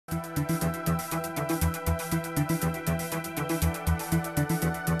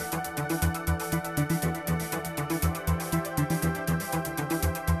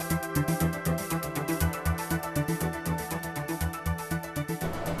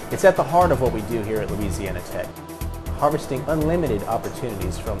It's at the heart of what we do here at Louisiana Tech, harvesting unlimited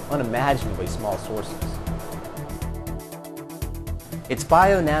opportunities from unimaginably small sources. It's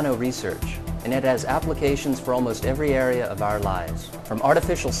bio-nano research, and it has applications for almost every area of our lives, from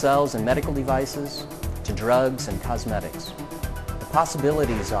artificial cells and medical devices to drugs and cosmetics. The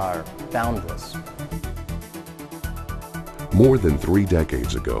possibilities are boundless. More than 3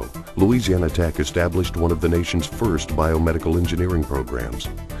 decades ago, Louisiana Tech established one of the nation's first biomedical engineering programs.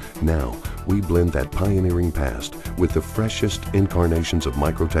 Now, we blend that pioneering past with the freshest incarnations of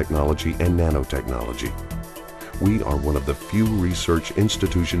microtechnology and nanotechnology. We are one of the few research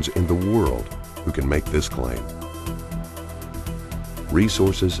institutions in the world who can make this claim.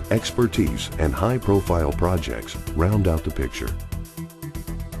 Resources, expertise, and high-profile projects round out the picture.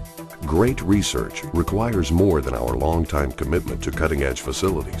 Great research requires more than our long-time commitment to cutting-edge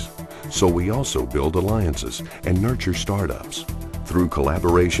facilities. So we also build alliances and nurture startups. Through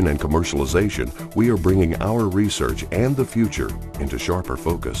collaboration and commercialization, we are bringing our research and the future into sharper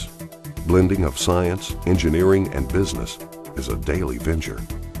focus. Blending of science, engineering, and business is a daily venture.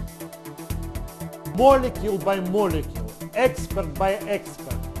 Molecule by molecule, expert by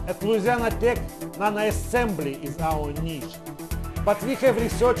expert. At Louisiana Tech, nanoassembly is our niche. But we have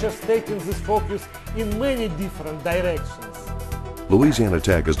researchers taking this focus in many different directions. Louisiana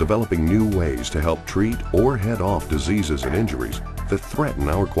Tech is developing new ways to help treat or head off diseases and injuries that threaten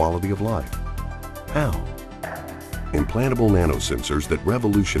our quality of life. How? Implantable nanosensors that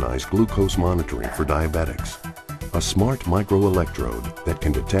revolutionize glucose monitoring for diabetics. A smart microelectrode that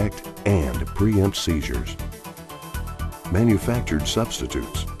can detect and preempt seizures. Manufactured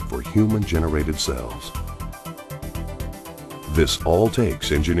substitutes for human-generated cells. This all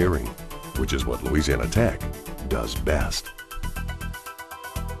takes engineering, which is what Louisiana Tech does best.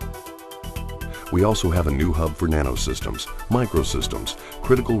 We also have a new hub for nanosystems, microsystems,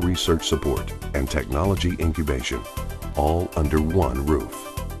 critical research support, and technology incubation, all under one roof.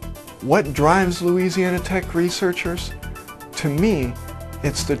 What drives Louisiana Tech researchers? To me,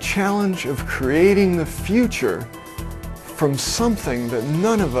 it's the challenge of creating the future from something that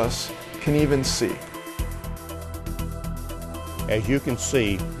none of us can even see. As you can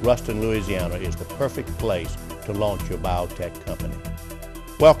see, Ruston, Louisiana is the perfect place to launch your biotech company.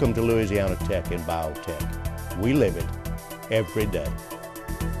 Welcome to Louisiana Tech and BioTech. We live it every day.